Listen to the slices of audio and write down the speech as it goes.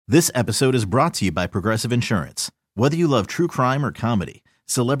This episode is brought to you by Progressive Insurance. Whether you love true crime or comedy,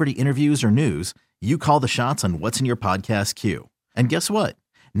 celebrity interviews or news, you call the shots on what's in your podcast queue. And guess what?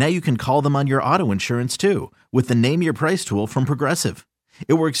 Now you can call them on your auto insurance too with the Name Your Price tool from Progressive.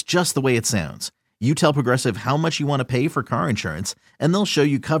 It works just the way it sounds. You tell Progressive how much you want to pay for car insurance, and they'll show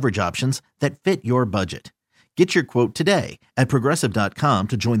you coverage options that fit your budget. Get your quote today at Progressive.com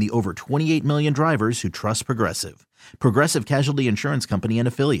to join the over 28 million drivers who trust Progressive. Progressive Casualty Insurance Company and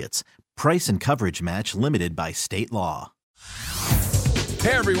Affiliates. Price and coverage match limited by state law.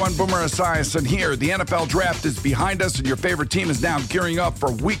 Hey everyone, Boomer Esiason here. The NFL Draft is behind us and your favorite team is now gearing up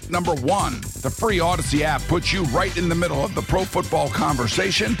for week number 1. The free Odyssey app puts you right in the middle of the pro football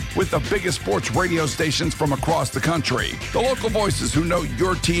conversation with the biggest sports radio stations from across the country. The local voices who know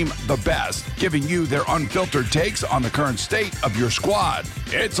your team the best, giving you their unfiltered takes on the current state of your squad.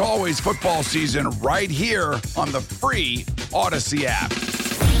 It's always football season right here on the free Odyssey app.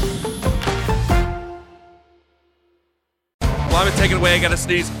 Well, I'm taking it away. I got to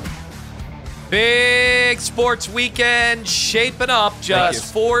sneeze. Big sports weekend shaping up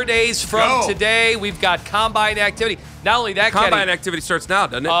just 4 days from today. We've got combine activity. Not only that, combine activity starts now,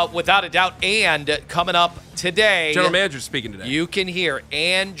 doesn't it? Without a doubt. And coming up today, General Manager's speaking today. You can hear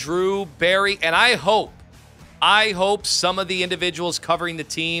Andrew Berry. And I hope some of the individuals covering the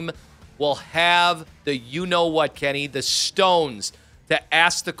team will have the you-know-what, Kenny, the stones to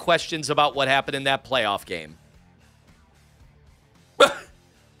ask the questions about what happened in that playoff game.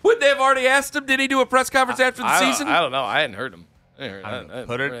 Wouldn't they have already asked him? Did he do a press conference after the season? I don't know. I hadn't heard him.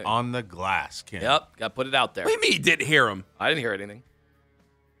 Put it on the glass, Ken. Yep, got to put it out there. What do you mean you didn't hear him? I didn't hear anything.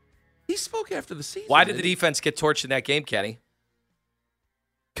 He spoke after the season. Why did the defense get torched in that game, Kenny?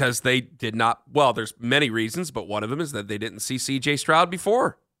 Because they did not. Well, there's many reasons, but one of them is that they didn't see C.J. Stroud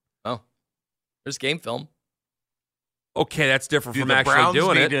before. Oh, there's game film. Okay, that's different from the actually Browns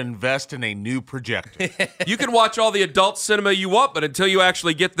doing need it. to invest in a new projector. You can watch all the adult cinema you want, but until you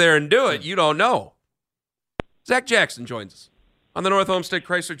actually get there and do it, you don't know. Zac Jackson joins us on the North Olmsted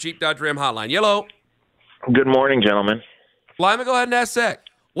Chrysler Jeep Dodge Ram hotline. Yellow. Good morning, gentlemen. Lima, go ahead and ask Zac.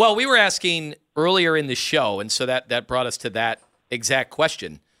 Well, we were asking earlier in the show, and so that brought us to that exact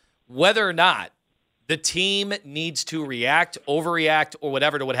question, whether or not the team needs to react, overreact, or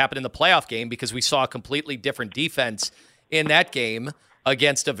whatever to what happened in the playoff game, because we saw a completely different defense in that game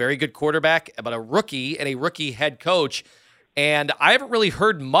against a very good quarterback, but a rookie and a rookie head coach. And I haven't really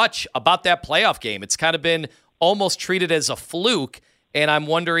heard much about that playoff game. It's kind of been almost treated as a fluke, and I'm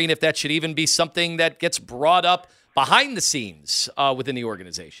wondering if that should even be something that gets brought up behind the scenes within the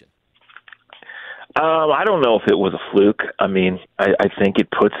organization. I don't know if it was a fluke. I mean, I think it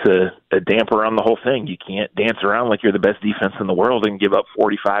puts a damper on the whole thing. You can't dance around like you're the best defense in the world and give up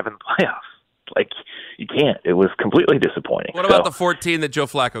 45 in the playoffs. Like, you can't. It was completely disappointing. What about the 14 that Joe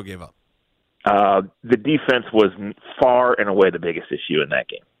Flacco gave up? The defense was far and away the biggest issue in that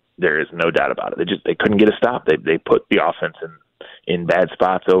game. There is no doubt about it. They couldn't get a stop. They put the offense in bad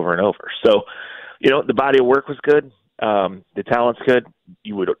spots over and over. So, the body of work was good. The talent's good.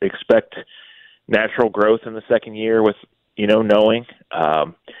 You would expect natural growth in the second year with, knowing. I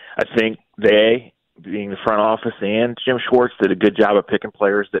think they, being the front office and Jim Schwartz, did a good job of picking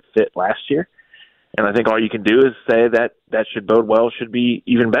players that fit last year. And I think all you can do is say that should bode well, should be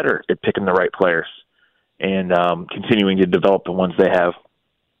even better at picking the right players and continuing to develop the ones they have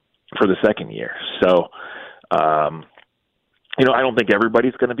for the second year. So, I don't think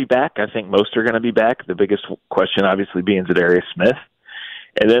everybody's going to be back. I think most are going to be back. The biggest question obviously being Zadarius Smith.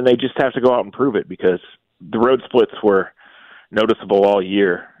 And then they just have to go out and prove it, because the road splits were noticeable all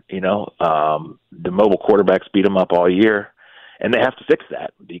year. The mobile quarterbacks beat them up all year, and they have to fix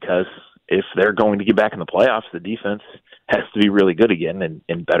that, because if they're going to get back in the playoffs, the defense has to be really good again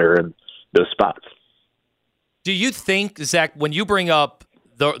and better in those spots. Do you think, Zac, when you bring up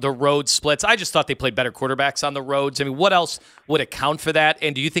the road splits, I just thought they played better quarterbacks on the roads. I mean, what else would account for that?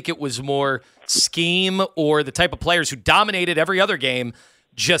 And do you think it was more scheme, or the type of players who dominated every other game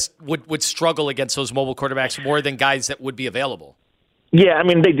just would struggle against those mobile quarterbacks more than guys that would be available? Yeah, I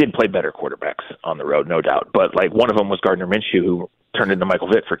mean, they did play better quarterbacks on the road, no doubt. But, one of them was Gardner Minshew, who turned into Michael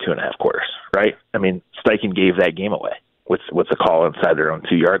Vick for 2.5 quarters, right? I mean, Steichen gave that game away with a call inside their own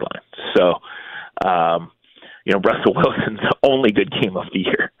 2-yard line. So, Russell Wilson's only good game of the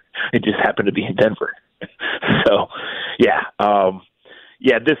year. It just happened to be in Denver. So,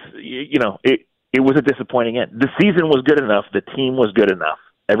 this, it was a disappointing end. The season was good enough. The team was good enough.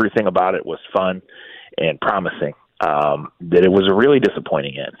 Everything about it was fun and promising. That it was a really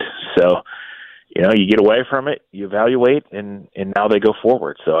disappointing end. So, you get away from it, you evaluate, and now they go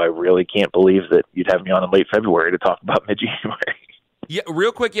forward. So I really can't believe that you'd have me on in late February to talk about mid-January. Yeah,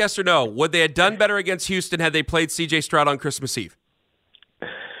 real quick, yes or no? Would they have done better against Houston had they played C.J. Stroud on Christmas Eve?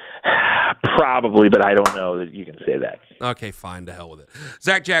 Probably, but I don't know that you can say that. Okay, fine. To hell with it.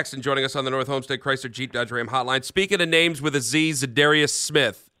 Zac Jackson joining us on the North Homestead Chrysler Jeep Dodge Ram hotline. Speaking of names with a Z, Zadarius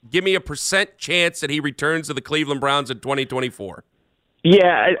Smith. Give me a % chance that he returns to the Cleveland Browns in 2024.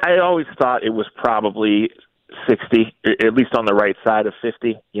 Yeah, I always thought it was probably 60, at least on the right side of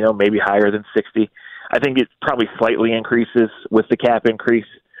 50, maybe higher than 60. I think it probably slightly increases with the cap increase.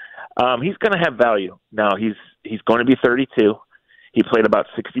 He's going to have value. Now, he's going to be 32. He played about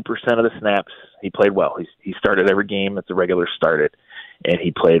 60% of the snaps. He played well. He started every game that the regulars started, and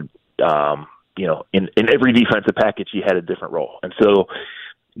he played, in every defensive package, he had a different role. And so,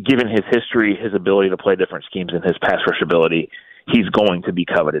 given his history, his ability to play different schemes, and his pass rush ability, he's going to be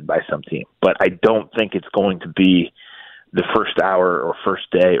coveted by some team. But I don't think it's going to be the first hour or first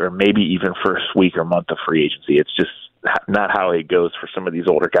day or maybe even first week or month of free agency. It's just not how it goes for some of these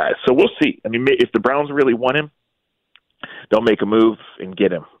older guys. So we'll see. I mean, if the Browns really want him, they'll make a move and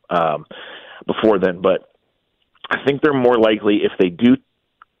get him before then. But I think they're more likely, if they do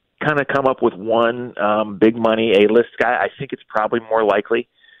kind of come up with one big money A-list guy, I think it's probably more likely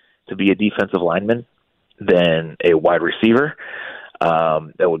to be a defensive lineman than a wide receiver.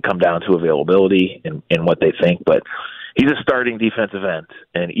 That would come down to availability and what they think. But he's a starting defensive end.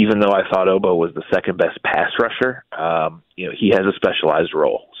 And even though I thought Obo was the second best pass rusher, he has a specialized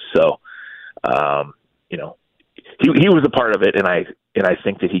role. So, he was a part of it, and I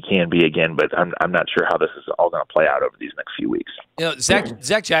think that he can be again, but I'm not sure how this is all going to play out over these next few weeks.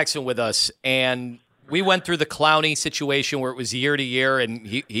 Zac Jackson with us, and we went through the Clowney situation where it was year to year, and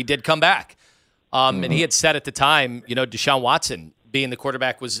he did come back. And he had said at the time, Deshaun Watson being the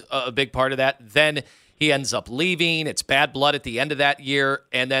quarterback was a big part of that. Then he ends up leaving. It's bad blood at the end of that year,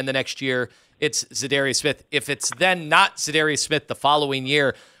 and then the next year it's Zadarius Smith. If it's then not Zadarius Smith the following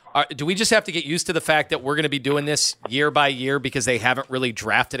year, do we just have to get used to the fact that we're going to be doing this year by year because they haven't really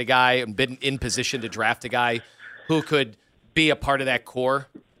drafted a guy and been in position to draft a guy who could be a part of that core?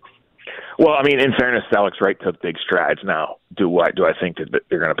 Well, I mean, in fairness, Alex Wright took big strides. Now, do I think that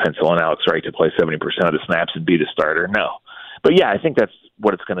they're going to pencil in Alex Wright to play 70% of the snaps and be the starter? No. But, yeah, I think that's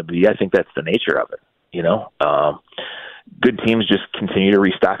what it's going to be. I think that's the nature of it, Good teams just continue to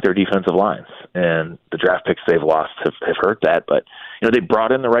restock their defensive lines, and the draft picks they've lost have hurt that. But, they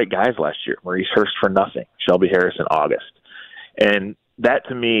brought in the right guys last year. Maurice Hurst for nothing, Shelby Harris in August. And that,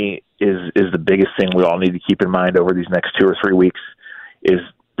 to me, is the biggest thing we all need to keep in mind over these next 2 or 3 weeks is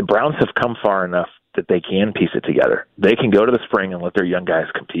the Browns have come far enough that they can piece it together. They can go to the spring and let their young guys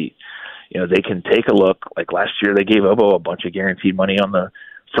compete. They can take a look. Like last year, they gave Obo a bunch of guaranteed money on the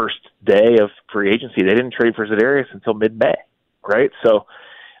first day of free agency. They didn't trade for Zadarius until mid-May, right? So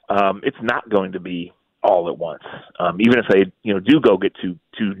it's not going to be all at once. Even if they, do go get two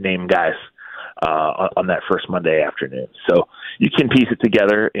named guys on that first Monday afternoon. So you can piece it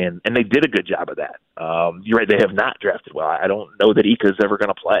together, and they did a good job of that. You're right, they have not drafted well. I don't know that Ika's ever going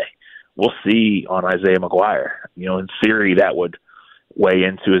to play. We'll see on Isaiah McGuire. In theory, that would weigh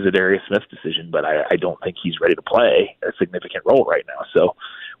into his Zadarius Smith decision, but I don't think he's ready to play a significant role right now. So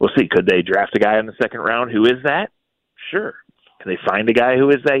we'll see. Could they draft a guy in the second round who is that? Sure. Can they find a guy who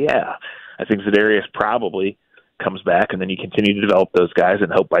is that? Yeah. I think Zadarius probably comes back, and then you continue to develop those guys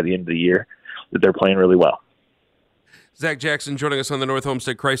and hope by the end of the year that they're playing really well. Zac Jackson joining us on the North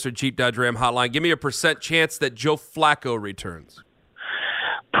Homestead Chrysler Jeep Dodge Ram hotline. Give me a % chance that Joe Flacco returns.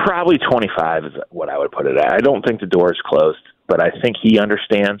 Probably 25 is what I would put it at. I don't think the door is closed, but I think he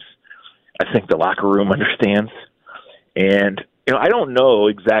understands. I think the locker room understands. And, I don't know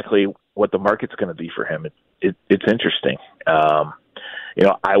exactly what the market's going to be for him. It's interesting.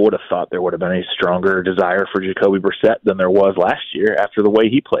 I would have thought there would have been a stronger desire for Jacoby Brissett than there was last year after the way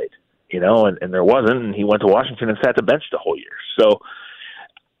he played, and there wasn't, and he went to Washington and sat the bench the whole year. So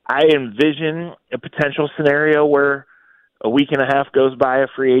I envision a potential scenario where a week and a half goes by of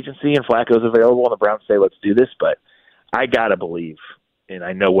free agency and Flacco's available and the Browns say, let's do this. But I got to believe, and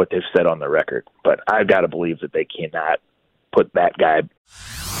I know what they've said on the record, but I got to believe that they cannot put that guy.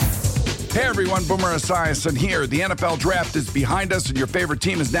 Hey everyone, Boomer Esiason here. The NFL Draft is behind us and your favorite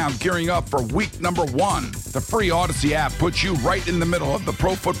team is now gearing up for week number 1. The free Odyssey app puts you right in the middle of the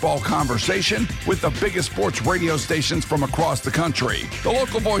pro football conversation with the biggest sports radio stations from across the country. The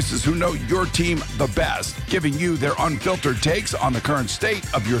local voices who know your team the best, giving you their unfiltered takes on the current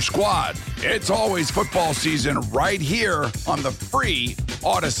state of your squad. It's always football season right here on the free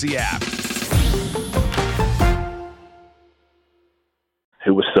Odyssey app.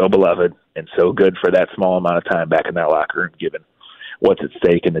 Who was so beloved and so good for that small amount of time back in that locker room, given what's at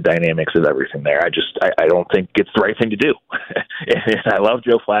stake and the dynamics of everything there. I don't think it's the right thing to do. And I love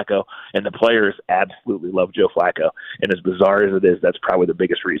Joe Flacco, and the players absolutely love Joe Flacco. And as bizarre as it is, that's probably the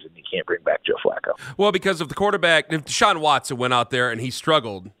biggest reason you can't bring back Joe Flacco. Well, because of the quarterback, if Deshaun Watson went out there and he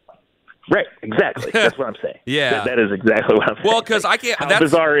struggled. Right, exactly. That's what I'm saying. Yeah. That is exactly what I'm saying. Well, because I can't. How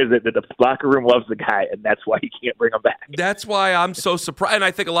bizarre is it that the locker room loves the guy, and that's why you can't bring him back? That's why I'm so surprised. And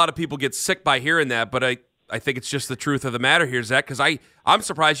I think a lot of people get sick by hearing that, but I think it's just the truth of the matter here, Zach, because I'm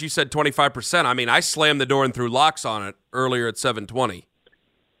surprised you said 25%. I mean, I slammed the door and threw locks on it earlier at 720.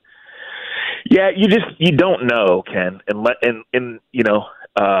 Yeah, you don't know, Ken, and you know,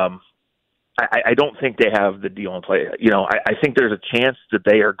 I don't think they have the deal in play. You know, I think there's a chance that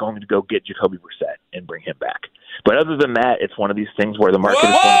they are going to go get Jacoby Brissett and bring him back. But other than that, it's one of these things where the market is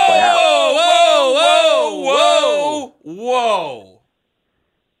going to play out. Whoa!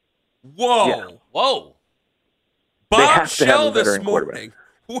 Yeah. Whoa. Bob Shell this morning.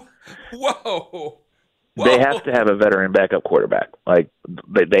 Whoa. They have to have a veteran backup quarterback. Like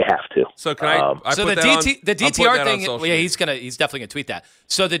they have to. So can I so put the DTR thing, yeah, he's definitely gonna tweet that.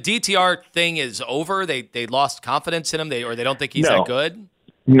 So the DTR thing is over. They lost confidence in him. They don't think he's that good.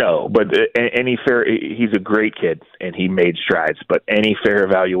 No, but he's a great kid and he made strides. But any fair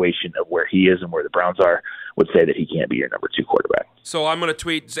evaluation of where he is and where the Browns are would say that he can't be your number 2 quarterback. So I'm going to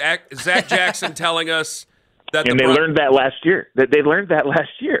tweet Zac Jackson telling us that they learned that last year. They learned that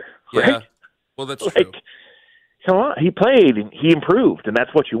last year. Right? Yeah. Well, that's true. Come on, he played and he improved, and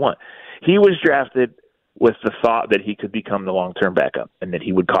that's what you want. He was drafted with the thought that he could become the long-term backup and that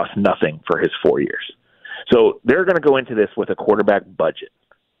he would cost nothing for his 4 years. So they're going to go into this with a quarterback budget,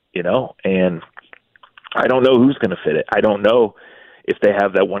 you know, and I don't know who's going to fit it. I don't know if they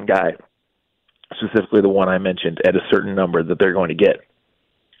have that one guy, specifically the one I mentioned, at a certain number that they're going to get.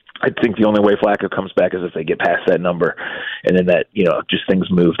 I think the only way Flacco comes back is if they get past that number, and then that, you know, just things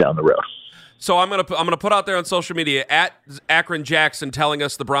move down the road. So I'm gonna put out there on social media at Akron Jackson telling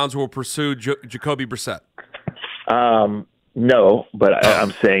us the Browns will pursue Jacoby Brissett. No, but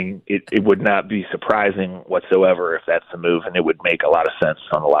I'm saying it would not be surprising whatsoever if that's the move, and it would make a lot of sense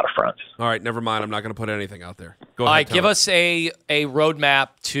on a lot of fronts. All right, never mind. I'm not going to put anything out there. Go ahead. All right, give us a roadmap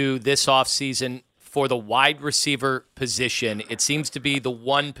to this offseason for the wide receiver position. It seems to be the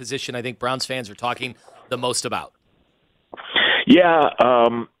one position I think Browns fans are talking the most about. Yeah,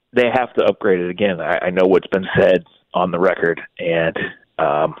 they have to upgrade it again. I know what's been said on the record, and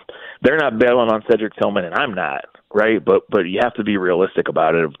they're not bailing on Cedric Tillman, and I'm not, right? But you have to be realistic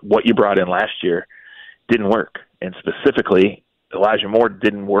about it. What you brought in last year didn't work, and specifically, Elijah Moore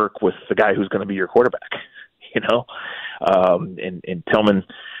didn't work with the guy who's going to be your quarterback, you know? And Tillman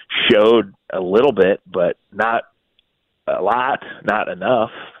showed a little bit, but not a lot, not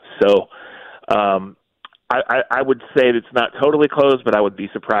enough. So I would say it's not totally closed, but I would be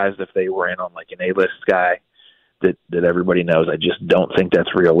surprised if they were in on like an A-list guy that everybody knows. I just don't think that's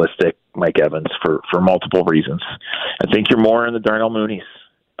realistic, Mike Evans, for multiple reasons. I think you're more in the Darnell Mooney's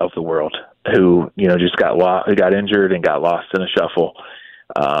of the world, who, you know, just got injured and got lost in a shuffle,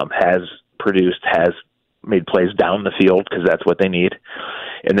 has produced, has made plays down the field because that's what they need.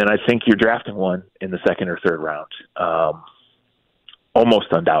 And then I think you're drafting one in the second or third round, almost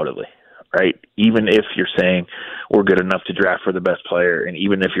undoubtedly. Right? Even if you're saying we're good enough to draft for the best player, and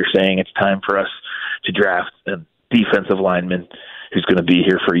even if you're saying it's time for us to draft a defensive lineman who's going to be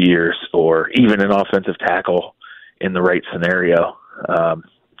here for years, or even an offensive tackle in the right scenario,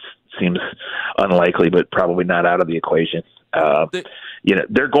 seems unlikely, but probably not out of the equation. You know,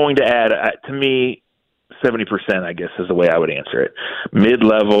 they're going to add, to me, 70%, I guess, is the way I would answer it.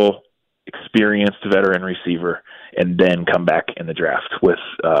 Mid-level, experienced veteran receiver, and then come back in the draft with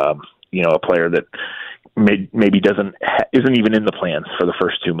you know, a player that maybe isn't even in the plans for the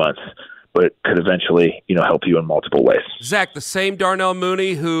first 2 months, but could eventually, you know, help you in multiple ways. Zach, the same Darnell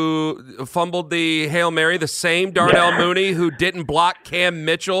Mooney who fumbled the Hail Mary, the same Darnell Mooney who didn't block Cam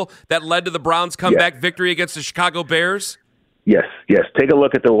Mitchell that led to the Browns' comeback victory against the Chicago Bears? Yes. Take a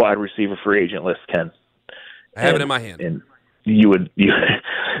look at the wide receiver free agent list, Ken. I have it in my hand. And you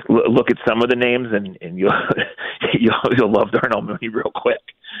look at some of the names, and you'll love Darnell Mooney real quick.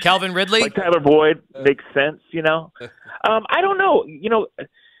 Calvin Ridley? Like Tyler Boyd makes sense, you know. I don't know. You know,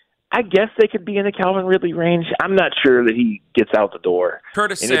 I guess they could be in the Calvin Ridley range. I'm not sure that he gets out the door.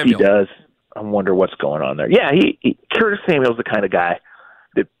 Curtis and Samuel. If he does, I wonder what's going on there. Yeah, Curtis Samuel's the kind of guy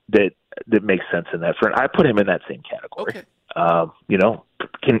that makes sense in that front. I put him in that same category. Okay. You know,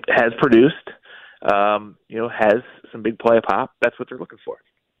 has produced, you know, has some big play pop. That's what they're looking for.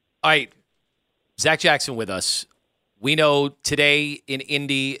 All right. Zac Jackson with us. We know today in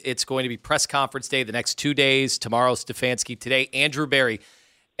Indy, it's going to be press conference day the next 2 days. Tomorrow, Stefanski. Today, Andrew Berry.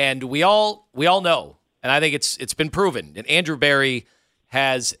 And we all know, and I think it's been proven, that Andrew Berry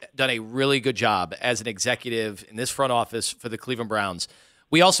has done a really good job as an executive in this front office for the Cleveland Browns.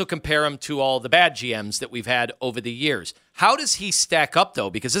 We also compare him to all the bad GMs that we've had over the years. How does he stack up, though?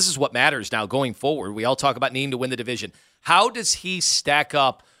 Because this is what matters now going forward. We all talk about needing to win the division. How does he stack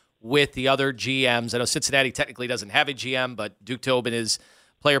up with the other GMs? I know Cincinnati technically doesn't have a GM, but Duke Tobin is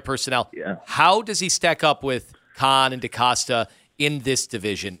player personnel. Yeah. How does he stack up with Khan and DeCosta in this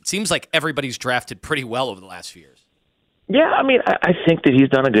division? It seems like everybody's drafted pretty well over the last few years. Yeah, I mean, I think that he's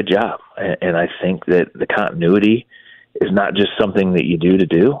done a good job, and I think that the continuity is not just something that you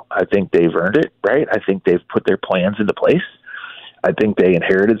do. I think they've earned it, right? I think they've put their plans into place. I think they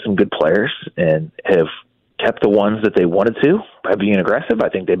inherited some good players and have kept the ones that they wanted to by being aggressive. I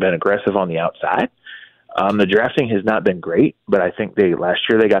think they've been aggressive on the outside. The drafting has not been great, but I think last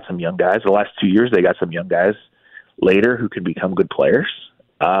year they got some young guys. The last 2 years they got some young guys later who could become good players.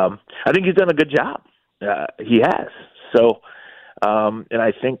 I think he's done a good job. He has. So, and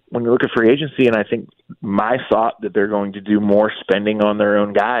I think when you look at free agency, and I think my thought that they're going to do more spending on their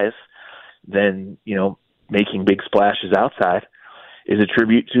own guys than, making big splashes outside is a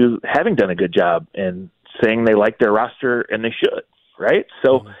tribute to having done a good job and saying they like their roster and they should, right?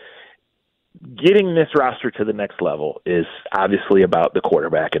 So getting this roster to the next level is obviously about the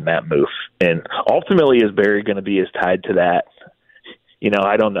quarterback and that move. And ultimately, is Barry going to be as tied to that?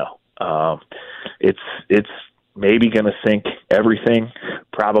 I don't know. It's maybe going to sink everything,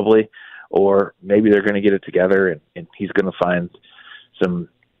 probably, or maybe they're going to get it together and he's going to find some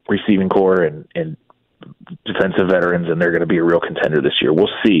receiving core and defensive veterans, and they're going to be a real contender this year. We'll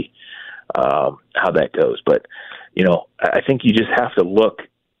see how that goes. But, I think you just have to look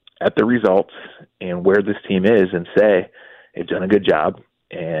at the results and where this team is and say they've done a good job,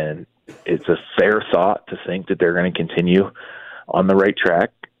 and it's a fair thought to think that they're going to continue on the right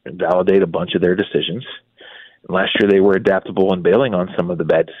track and validate a bunch of their decisions. Last year they were adaptable and bailing on some of the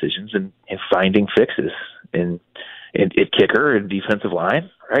bad decisions and finding fixes in kicker and defensive line,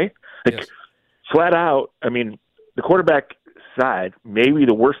 right? Yes. Flat out, I mean, the quarterback side, maybe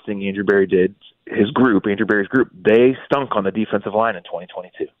the worst thing Andrew Berry did, Andrew Berry's group, they stunk on the defensive line in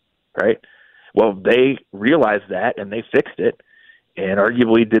 2022, right? Well, they realized that and they fixed it and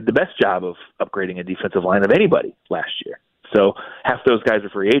arguably did the best job of upgrading a defensive line of anybody last year. So half those guys are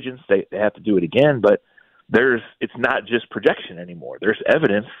free agents. They have to do it again, but it's not just projection anymore. There's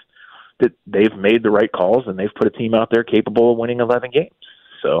evidence that they've made the right calls and they've put a team out there capable of winning 11 games.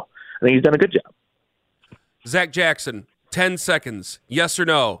 So I think he's done a good job. Zac Jackson, 10 seconds. Yes or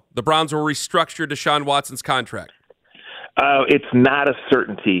no? The Browns will restructure Deshaun Watson's contract. It's not a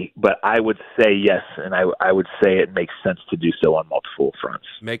certainty, but I would say yes, and I would say it makes sense to do so on multiple fronts.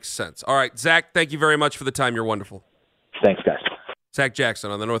 Makes sense. All right, Zach, thank you very much for the time. You're wonderful. Thanks, guys. Zac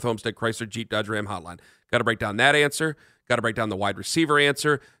Jackson on the North Homestead Chrysler Jeep Dodge Ram hotline. Got to break down that answer. Got to break down the wide receiver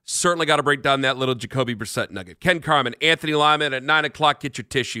answer. Certainly got to break down that little Jacoby Brissett nugget. Ken Carman, Anthony Lima at 9 o'clock. Get your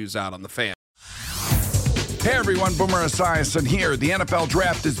tissues out on the Fan. Hey everyone, Boomer Esiason here. The NFL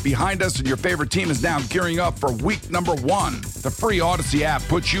Draft is behind us and your favorite team is now gearing up for week number 1. The free Odyssey app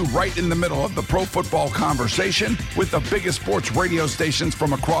puts you right in the middle of the pro football conversation with the biggest sports radio stations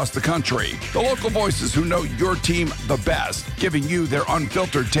from across the country. The local voices who know your team the best, giving you their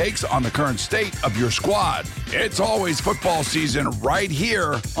unfiltered takes on the current state of your squad. It's always football season right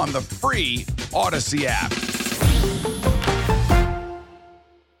here on the free Odyssey app.